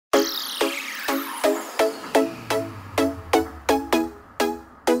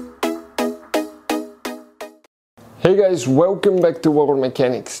Hey guys, welcome back to World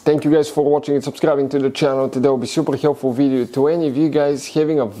Mechanics. Thank you guys for watching and subscribing to the channel. Today will be super helpful video to any of you guys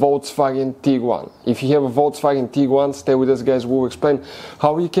having a Volkswagen Tiguan. If you have a Volkswagen Tiguan, stay with us guys. We'll explain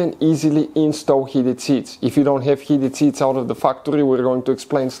how you can easily install heated seats. If you don't have heated seats out of the factory, we're going to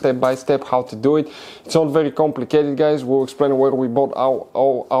explain step by step how to do it. It's not very complicated guys. We'll explain where we bought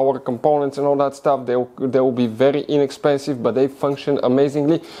all our components and all that stuff. They will be very inexpensive, but they function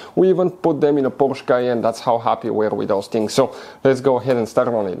amazingly. We even put them in a Porsche Cayenne. That's how happy we are with those things. So let's go ahead and start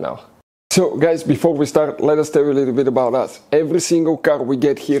on it now. So guys, before we start, let us tell you a little bit about us. Every single car we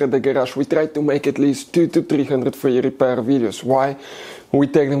get here at the garage, we try to make at least 200 to 300 free repair videos. Why? We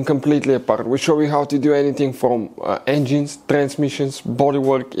take them completely apart. We show you how to do anything from engines, transmissions,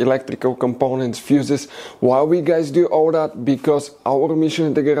 bodywork, electrical components, fuses. Why we guys do all that? Because our mission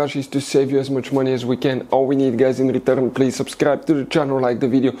at the garage is to save you as much money as we can. All we need guys in return, please subscribe to the channel, like the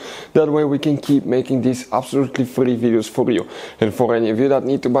video. That way we can keep making these absolutely free videos for you. And for any of you that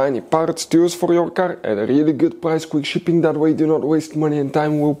need to buy any parts, tools for your car at a really good price, quick shipping, that way do not waste money and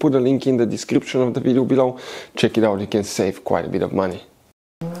time. We'll put a link in the description of the video below. Check it out, you can save quite a bit of money.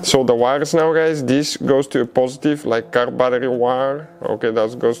 So the wires now guys, this goes to a positive, like car battery wire. Okay,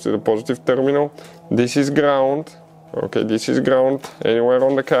 that goes to the positive terminal. This is ground. Okay, this is ground anywhere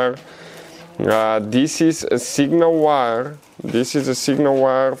on the car. This is a signal wire. This is a signal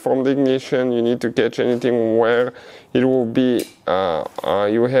wire from the ignition. You need to catch anything where it will be,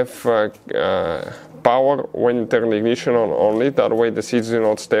 you have power when you turn the ignition on only. That way the seats do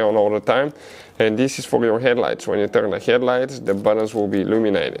not stay on all the time. And this is for your headlights. When you turn the headlights, the buttons will be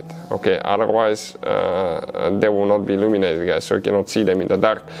illuminated. Okay, otherwise they will not be illuminated guys, so you cannot see them in the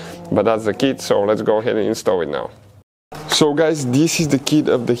dark. But that's the kit, so let's go ahead and install it now. So guys, this is the kit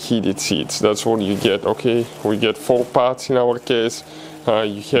of the heated seats. That's what you get. Okay, we get 4 parts in our case.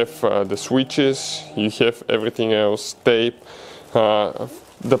 You have the switches, you have everything else, tape.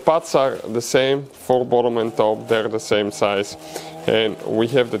 The parts are the same for bottom and top, they're the same size. And we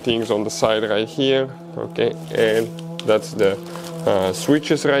have the things on the side right here. Okay, and that's the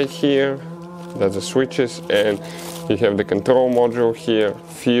switches right here. That's the switches, and you have the control module here,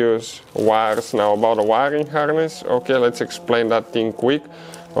 fuse, wires. Now about the wiring harness, okay, let's explain that thing quick.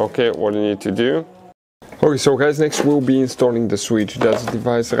 Okay, what you need to do. Okay, so guys, next we'll be installing the switch. That's the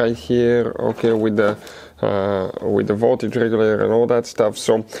device right here, okay, with the voltage regulator and all that stuff.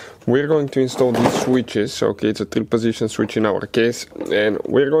 So we're going to install these switches. Okay, it's a 3-position switch in our case, and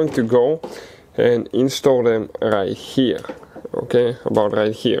we're going to go and install them right here. Okay, about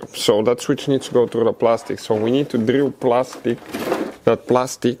right here. So that switch needs to go through the plastic, so we need to drill that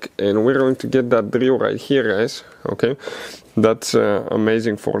plastic, and we're going to get that drill right here guys. Okay, that's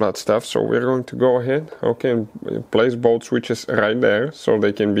amazing for that stuff. So we're going to go ahead, okay, and place both switches right there so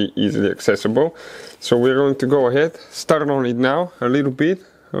they can be easily accessible. So we're going to go ahead, start on it now a little bit.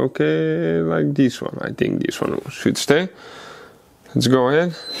 Okay, like this one. I think this one should stay. Let's go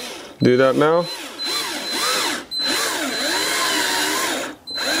ahead, do that now.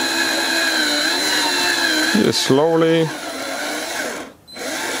 Just slowly.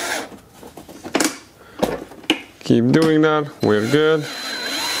 Keep doing that, we're good.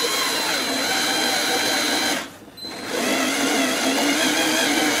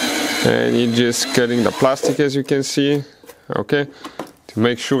 And you're just cutting the plastic as you can see, okay, to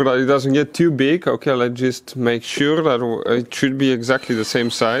make sure that it doesn't get too big. Okay, let's just make sure that it should be exactly the same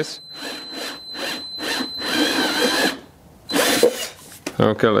size.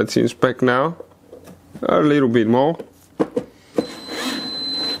 Okay, let's inspect now, a little bit more.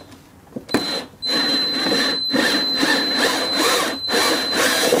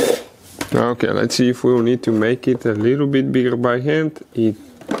 Okay, let's see if we'll need to make it a little bit bigger by hand. It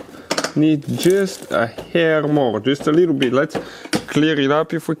needs just a hair more, just a little bit. Let's clear it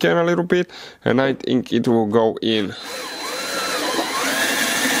up if we can a little bit, and I think it will go in.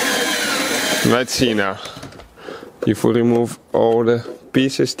 Let's see now. If we remove all the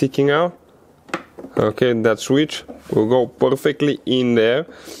pieces sticking out, okay, that switch will go perfectly in there.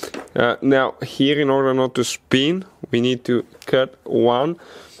 Now here, in order not to spin, we need to cut one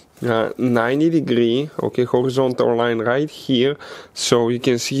 90-degree, okay, horizontal line right here, so you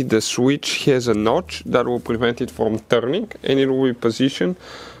can see the switch has a notch that will prevent it from turning, and it will be positioned,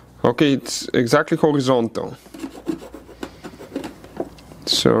 okay, it's exactly horizontal.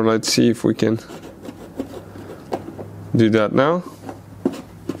 So let's see if we can do that now.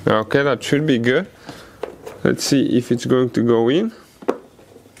 Okay, that should be good. Let's see if it's going to go in.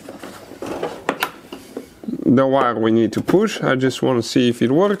 The wire we need to push. I just want to see if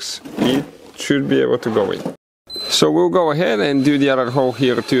it works. It should be able to go in. So we'll go ahead and do the other hole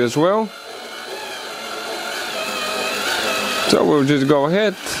here too as well. So we'll just go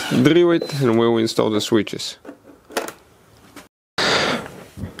ahead, drill it, and we'll install the switches.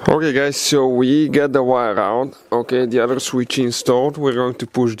 Okay guys, so we got the wire out. Okay, the other switch installed. We're going to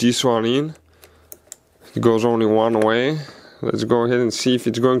push this one in. It goes only one way. Let's go ahead and see if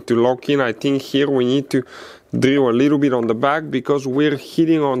it's going to lock in. I think here we need to drill a little bit on the back because we're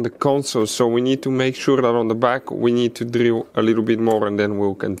hitting on the console, so we need to make sure that on the back we need to drill a little bit more, and then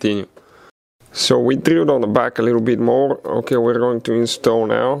we'll continue. So we drilled on the back a little bit more. Okay, we're going to install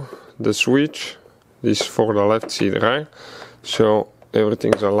now the switch. This is for the left seat, right? So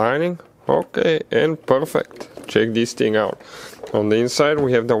everything's aligning. Okay, and perfect. Check this thing out. On the inside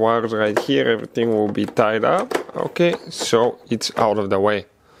we have the wires right here. Everything will be tied up. Okay, so it's out of the way.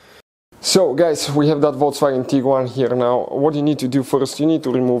 So guys, we have that Volkswagen Tiguan here now. What you need to do first, you need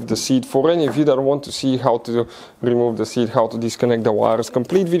to remove the seat. For any of you that want to see how to remove the seat, how to disconnect the wires,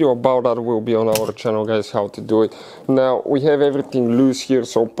 complete video about that will be on our channel, guys, how to do it. Now we have everything loose here,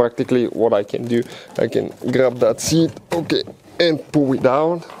 so practically what I can do, I can grab that seat, okay, and pull it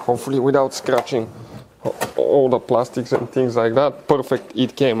down, hopefully without scratching all the plastics and things like that. Perfect,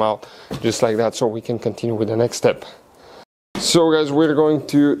 it came out just like that, so we can continue with the next step. So guys, we're going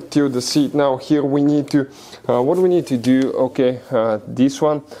to tilt the seat now. Here we need to, what we need to do, okay, this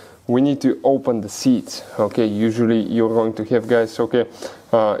one, we need to open the seats. Okay, usually you're going to have, guys, okay,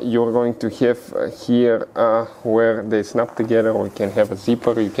 you're going to have here where they snap together, or you can have a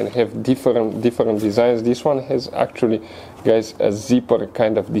zipper, you can have different designs. This one has actually, guys, a zipper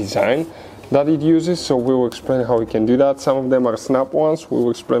kind of design that it uses, so we will explain how we can do that. Some of them are snap ones. We will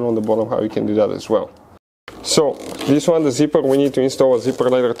explain on the bottom how you can do that as well. So this one, the zipper, we need to install a zipper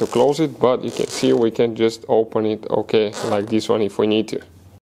later to close it, but you can see we can just open it, okay, like this one if we need to.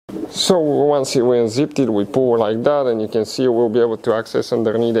 So once we unzipped it, we pull like that, and you can see we'll be able to access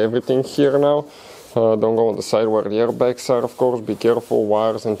underneath everything here now. Don't go on the side where the airbags are, of course, be careful,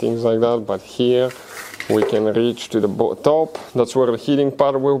 wires and things like that, but here we can reach to the top. That's where the heating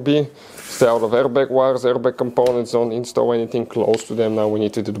part will be. Stay out of airbag wires, airbag components, don't install anything close to them. Now we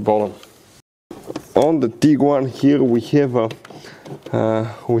need to do the bottom. On the Tiguan here we have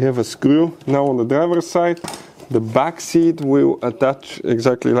a screw. Now on the driver's side, the back seat will attach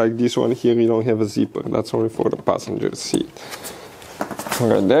exactly like this one here. You don't have a zipper, that's only for the passenger seat.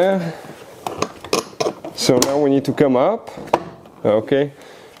 Right there. So now we need to come up, okay,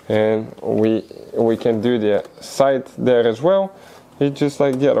 and we can do the side there as well. It's just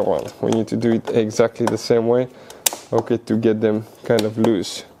like the other one. We need to do it exactly the same way, okay, to get them kind of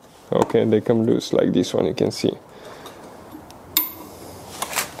loose. Okay, they come loose like this one, you can see.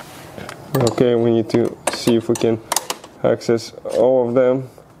 Okay, we need to see if we can access all of them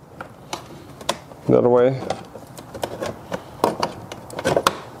that way.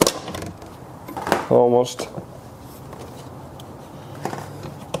 Almost.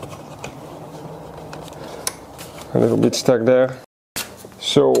 A little bit stuck there.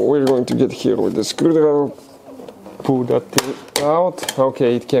 So we're going to get here with the screwdriver, pull that thing out.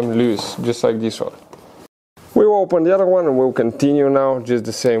 Okay, it came loose, just like this one. We'll open the other one and we'll continue now just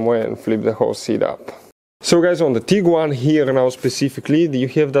the same way and flip the whole seat up. So guys, on the Tiguan here now specifically, you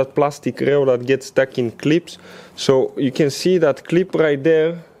have that plastic rail that gets stuck in clips. So you can see that clip right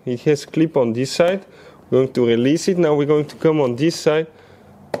there, it has clip on this side. We're going to release it. Now we're going to come on this side,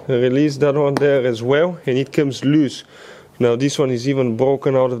 release that one there as well, and it comes loose. Now this one is even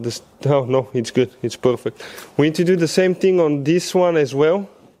broken out of the... Oh no, it's good, it's perfect. We need to do the same thing on this one as well,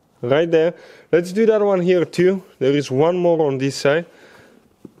 right there. Let's do that one here too. There is one more on this side.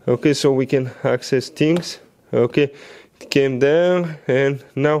 Okay, so we can access things. Okay, it came there, and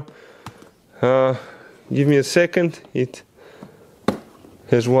now give me a second. It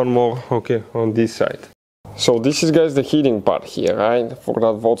has one more, okay, on this side. So this is, guys, the heating part here, right, for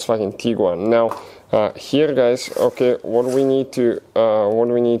that Volkswagen Tiguan. Now here, guys, okay, what we need to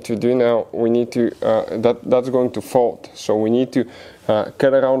do now, we need to that's going to fold, so we need to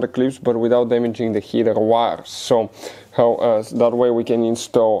cut around the clips but without damaging the heater wires. So how that way we can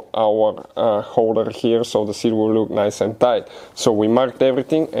install our holder here, so the seat will look nice and tight. So we marked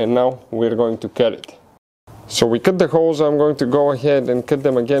everything, and now we're going to cut it. So we cut the holes. I'm going to go ahead and cut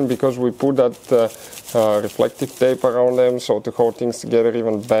them again because we put that reflective tape around them, so to hold things together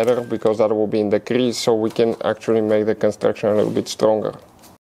even better, because that will be in the crease, so we can actually make the construction a little bit stronger.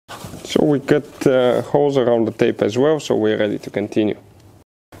 So we cut holes around the tape as well, so we're ready to continue.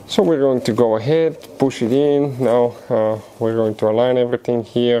 So we're going to go ahead, push it in. Now we're going to align everything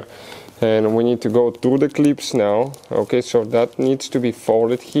here, and we need to go through the clips now. Okay, so that needs to be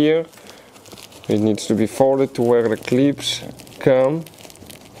folded here. It needs to be folded to where the clips come.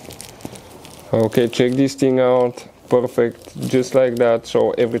 Okay, check this thing out. perfect, just like that,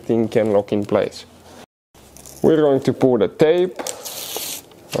 so everything can lock in place. We're going to put a tape,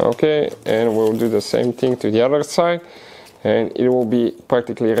 okay, and we'll do the same thing to the other side, and it will be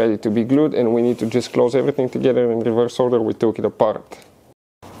practically ready to be glued, and we need to just close everything together in reverse order we took it apart.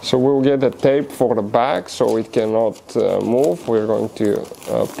 So we'll get the tape for the back so it cannot move. We're going to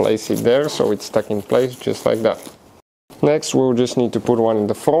place it there so it's stuck in place just like that. Next we'll just need to put one in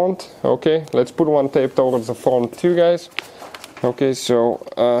the front. Okay, let's put one tape towards the front too, guys. Okay, so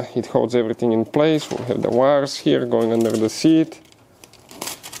it holds everything in place. We have the wires here going under the seat.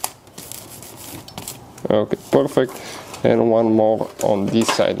 Okay, perfect. And one more on this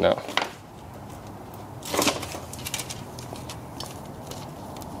side now.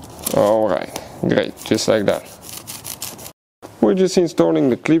 Alright, great, just like that. We're just installing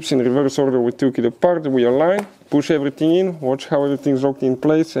the clips in reverse order we took it apart. We align, push everything in, watch how everything's locked in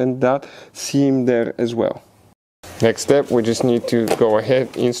place, and that seam there as well. Next step, we just need to go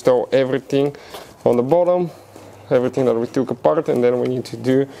ahead, install everything on the bottom, everything that we took apart, and then we need to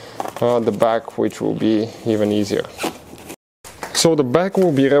do the back, which will be even easier. So the back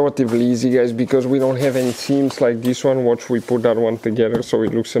will be relatively easy, guys, because we don't have any seams like this one. Watch, we put that one together so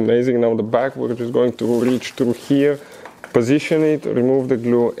it looks amazing. Now the back, we're just going to reach through here, position it, remove the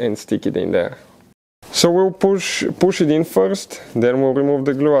glue, and stick it in there. So we'll push it in first, then we'll remove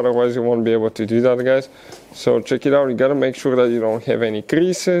the glue, otherwise you won't be able to do that, guys. So check it out, you gotta make sure that you don't have any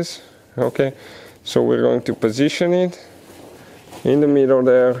creases. Okay, so we're going to position it in the middle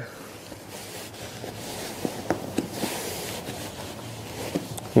there.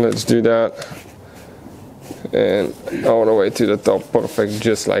 Let's do that, and all the way to the top, perfect,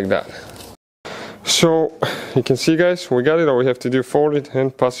 just like that. So you can see, guys, we got it. All we have to do, fold it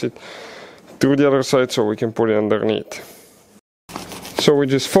and pass it through the other side so we can put it underneath. So we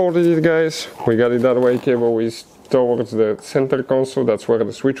just folded it, guys, we got it that way. Cable is towards the center console, that's where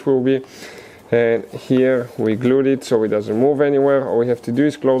the switch will be, and here we glued it so it doesn't move anywhere. All we have to do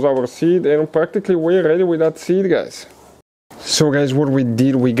is close our seat, and practically we're ready with that seat, guys. So guys, what we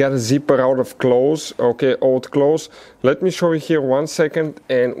did, we got a zipper out of clothes, okay, old clothes. Let me show you here 1 second,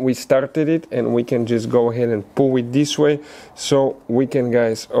 and we started it, and we can just go ahead and pull it this way so we can,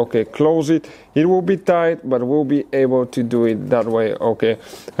 guys, okay, close it. It will be tight, but we'll be able to do it that way. Okay,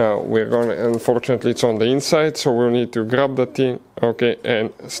 we're gonna, unfortunately it's on the inside, so we'll need to grab the thing, okay,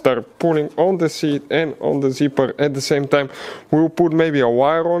 and start pulling on the seat and on the zipper at the same time. We'll put maybe a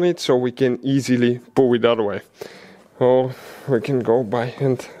wire on it so we can easily pull it that way. Or we can go by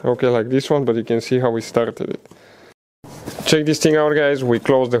hand, okay, like this one, but you can see how we started it. Check this thing out, guys. We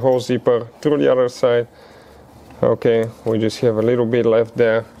close the whole zipper through the other side. Okay, we just have a little bit left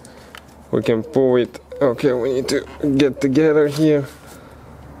there. We can pull it. Okay, we need to get together here.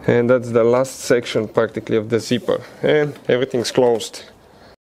 And that's the last section practically of the zipper. And everything's closed.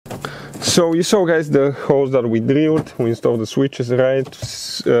 So you saw, guys, the holes that we drilled. We installed the switches right.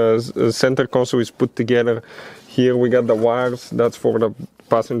 Center console is put together. Here we got the wires, that's for the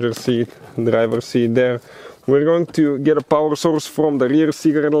passenger seat, driver seat there. We're going to get a power source from the rear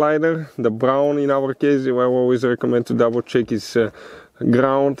cigarette lighter. The brown, in our case, I always recommend to double check, is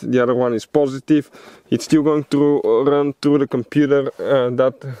ground, the other one is positive. It's still going to run through the computer,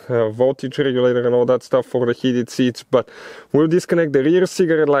 that voltage regulator and all that stuff for the heated seats, but we'll disconnect the rear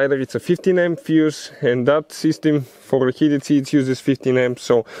cigarette lighter. It's a 15 amp fuse, and that system for the heated seats uses 15 amps,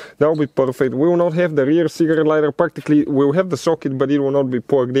 so that will be perfect. We will not have the rear cigarette lighter, practically we'll have the socket, but it will not be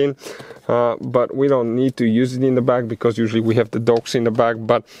plugged in, but we don't need to use it in the back because usually we have the docks in the back,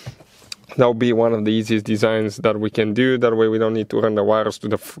 but that'll be one of the easiest designs that we can do. That way we don't need to run the wires to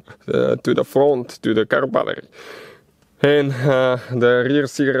the front, to the car battery. And the rear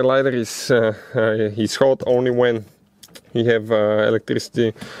cigarette lighter is hot only when you have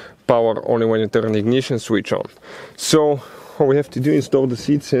electricity power, only when you turn the ignition switch on. So all we have to do is install the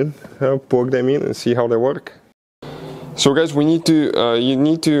seats in, plug them in and see how they work. So guys, we need to you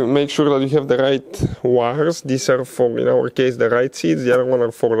need to make sure that you have the right wires. These are for, in our case, the right seats, the other one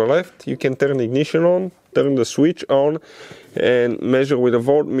are for the left. You can turn the ignition on, turn the switch on, and measure with a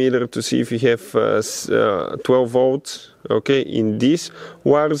voltmeter to see if you have 12 volts, okay, in these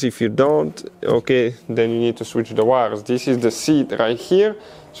wires. If you don't, okay, then you need to switch the wires. This is the seat right here,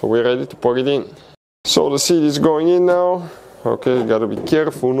 so we're ready to plug it in. So the seat is going in now. Okay, you gotta be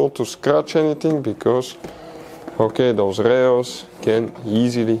careful not to scratch anything, because okay, those rails can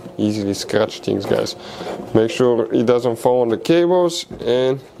easily scratch things, guys. Make sure it doesn't fall on the cables,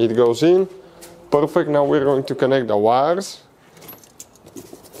 and it goes in. Perfect. Now we're going to connect the wires.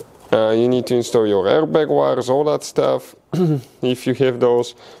 You need to install your airbag wires, all that stuff, if you have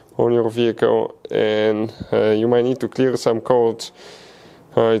those. on your vehicle, and you might need to clear some codes.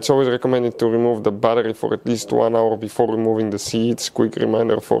 It's always recommended to remove the battery for at least 1 hour before removing the seats. Quick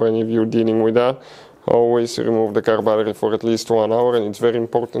reminder for any of you dealing with that. Always remove the car battery for at least 1 hour, and it's very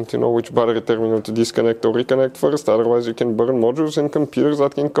important to know which battery terminal to disconnect or reconnect first, otherwise you can burn modules and computers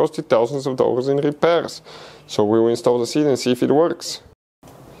that can cost you thousands of dollars in repairs. So we will install the seat and see if it works.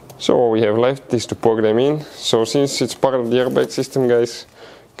 So all we have left is to plug them in. So since it's part of the airbag system, guys,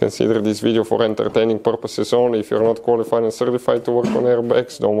 consider this video for entertaining purposes only. If you're not qualified and certified to work on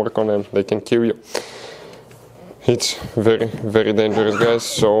airbags, don't work on them, they can kill you. It's very, very dangerous, guys,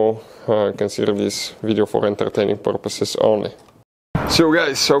 so consider this video for entertaining purposes only. So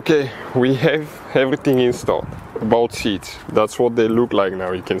guys, okay, we have everything installed. Both seats, that's what they look like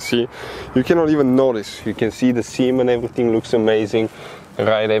now. You can see, you cannot even notice, you can see the seam and everything looks amazing,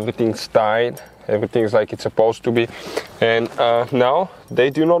 right? Everything's tight, everything's like it's supposed to be. And now they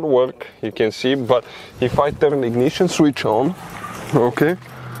do not work, you can see, but if I turn the ignition switch on, okay,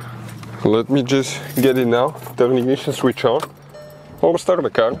 let me just get it now, turn the ignition switch on, or start the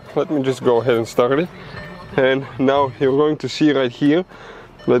car. Let me just go ahead and start it. And now you're going to see right here,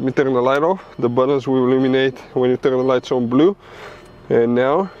 let me turn the light off, the buttons will illuminate when you turn the lights on blue. And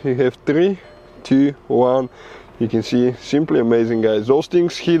now you have 3, 2, 1. You can see, simply amazing, guys. Those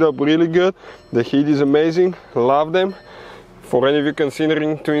things heat up really good. The heat is amazing, love them. For any of you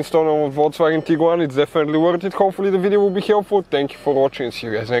considering to install on a Volkswagen Tiguan, it's definitely worth it. Hopefully the video will be helpful. Thank you for watching, see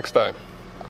you guys next time.